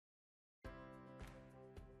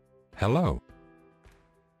Hello.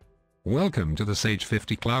 Welcome to the Sage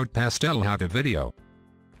 50 Cloud Pastel how-to video.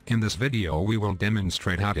 In this video we will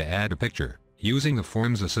demonstrate how to add a picture, using the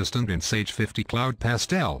Forms Assistant in Sage 50 Cloud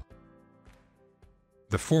Pastel.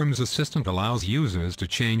 The Forms Assistant allows users to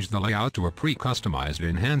change the layout to a pre-customized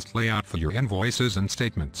enhanced layout for your invoices and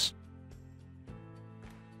statements.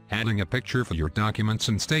 Adding a picture for your documents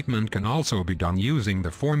and statement can also be done using the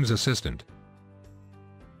Forms Assistant.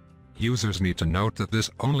 Users need to note that this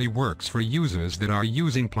only works for users that are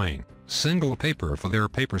using plain, single paper for their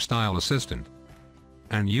paper style assistant.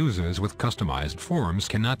 And users with customized forms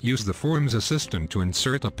cannot use the Forms Assistant to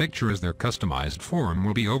insert a picture as their customized form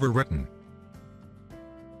will be overwritten.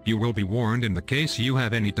 You will be warned in the case you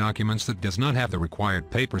have any documents that does not have the required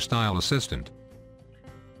paper style assistant.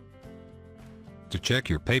 To check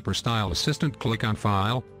your paper style assistant, click on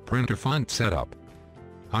File, Print or Font Setup.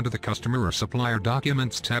 Under the Customer or Supplier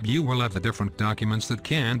Documents tab you will have the different documents that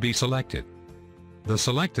can be selected. The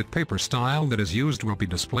selected paper style that is used will be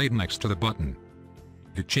displayed next to the button.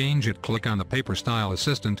 To change it, click on the Paper Style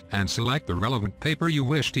Assistant and select the relevant paper you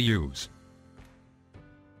wish to use.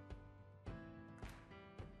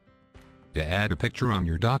 To add a picture on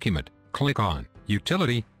your document, click on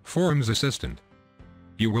Utility, Forms Assistant.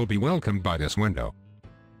 You will be welcomed by this window.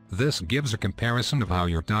 This gives a comparison of how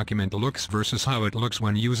your document looks versus how it looks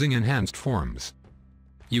when using enhanced forms.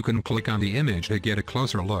 You can click on the image to get a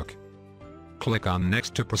closer look. Click on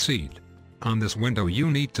Next to proceed. On this window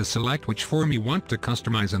you need to select which form you want to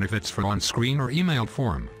customize and if it's for on-screen or emailed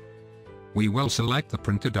form. We will select the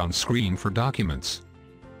printed on-screen for documents.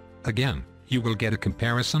 Again, you will get a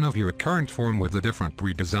comparison of your current form with the different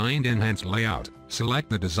pre-designed enhanced layout. Select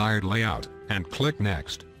the desired layout, and click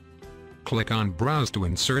Next. Click on Browse to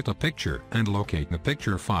insert a picture and locate the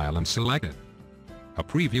picture file and select it. A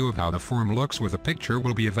preview of how the form looks with a picture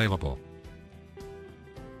will be available.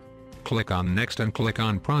 Click on Next and click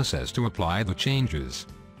on Process to apply the changes.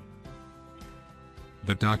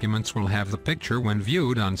 The documents will have the picture when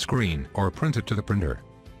viewed on screen or printed to the printer.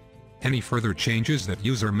 Any further changes that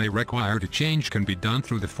user may require to change can be done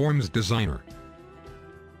through the Forms Designer.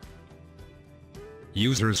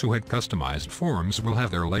 Users who had customized forms will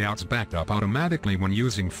have their layouts backed up automatically when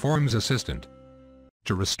using Forms Assistant.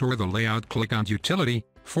 To restore the layout, click on Utility,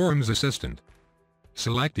 Forms Assistant.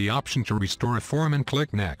 Select the option to restore a form and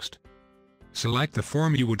click Next. Select the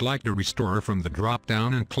form you would like to restore from the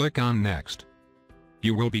drop-down and click on Next.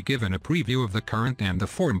 You will be given a preview of the current and the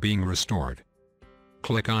form being restored.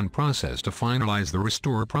 Click on Process to finalize the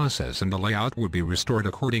restore process and the layout will be restored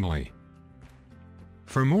accordingly.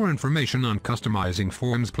 For more information on customizing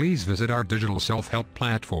forms, please visit our digital self-help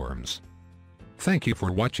platforms. Thank you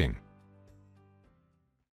for watching.